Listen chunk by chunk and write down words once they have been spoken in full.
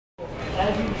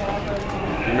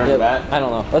Remember that? I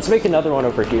don't know. Let's make another one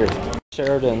over here.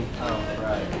 Sheridan. Oh,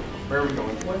 right. Where are we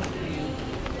going?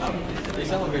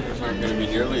 These elevators aren't going to be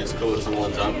nearly as cool as the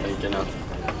ones I'm thinking of.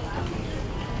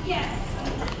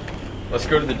 Let's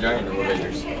go to the giant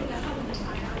elevators.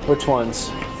 Which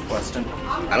ones? Weston.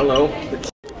 I don't know.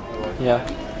 Yeah.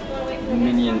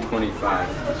 Minion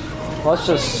 25. Let's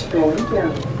just...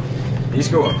 These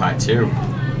go up high too.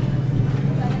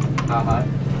 How high?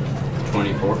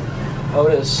 24.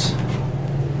 Otis.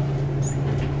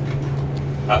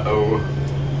 Uh-oh.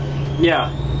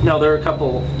 Yeah. No, there are a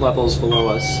couple levels below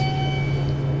us.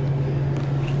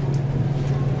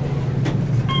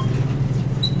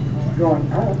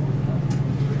 Going up.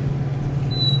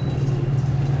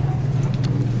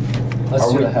 Let's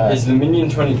do the hat. Is the Minion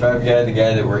 25 guy the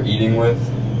guy that we're eating with?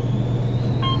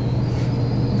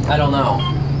 I don't know.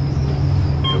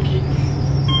 Okay.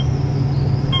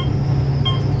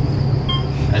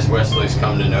 As Wesley's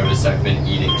come to notice, I've been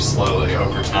eating slowly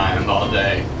over time all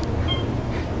day.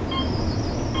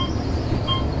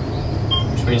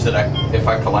 Which means that if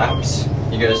I collapse,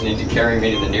 you guys need to carry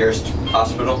me to the nearest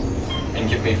hospital and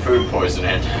give me food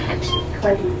poisoning.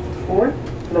 24th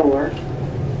floor.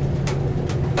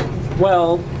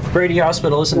 Well, Brady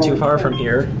Hospital isn't too far from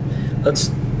here. Let's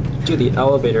do the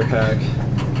elevator hack.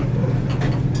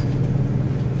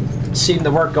 Seeing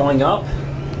the work going up?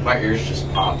 My ears just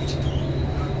popped.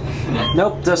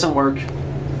 Nope, doesn't work.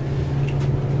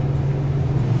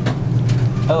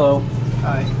 Hello.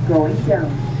 Hi. Going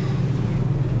down.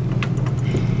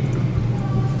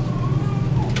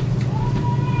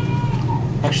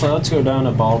 Actually, let's go down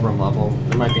to ballroom level.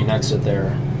 There might be an exit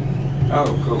there.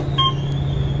 Oh, cool.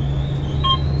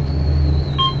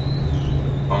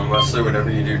 Wesley, whatever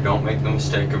you do, don't make the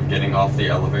mistake of getting off the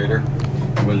elevator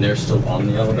when they're still on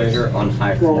the elevator on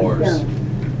high floors.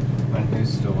 When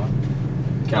who's still on?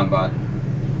 Count by.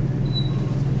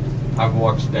 I've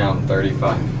walked down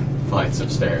 35 flights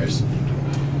of stairs.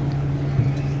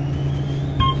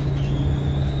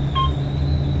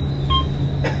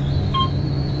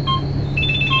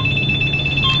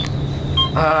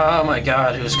 Oh my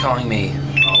god, who's calling me?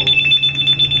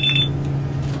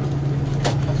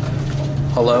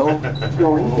 Hello?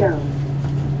 Going down.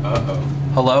 Uh-oh.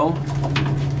 Hello?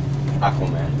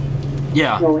 Aquaman.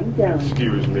 Yeah. Going down.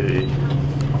 Excuse me.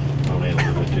 I'll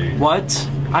answer the key. What?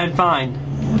 I'm fine.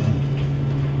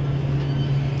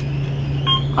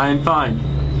 I'm fine.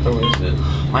 Who is it?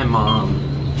 My mom.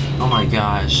 Oh my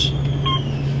gosh.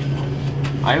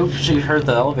 I hope she heard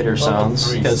the elevator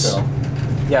sounds, because...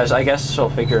 Yeah, I guess she'll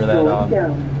figure that out. Going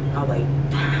down. I'll wait.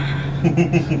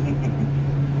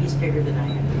 He's bigger than I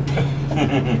am.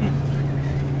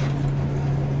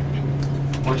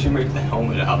 What'd you make the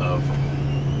helmet out of?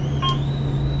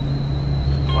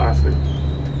 Plastic.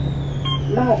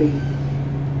 Lobby.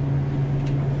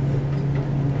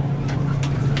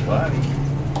 What?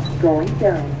 Going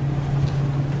down.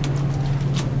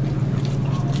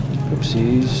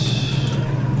 Oopsies.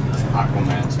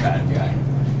 Aquaman's bad guy.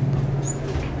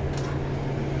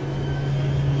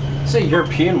 It's a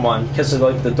European one, because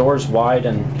like the door's wide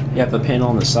and you have the panel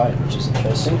on the side, which is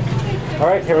interesting.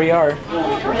 Alright, here we are.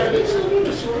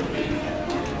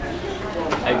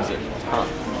 Exit. Huh.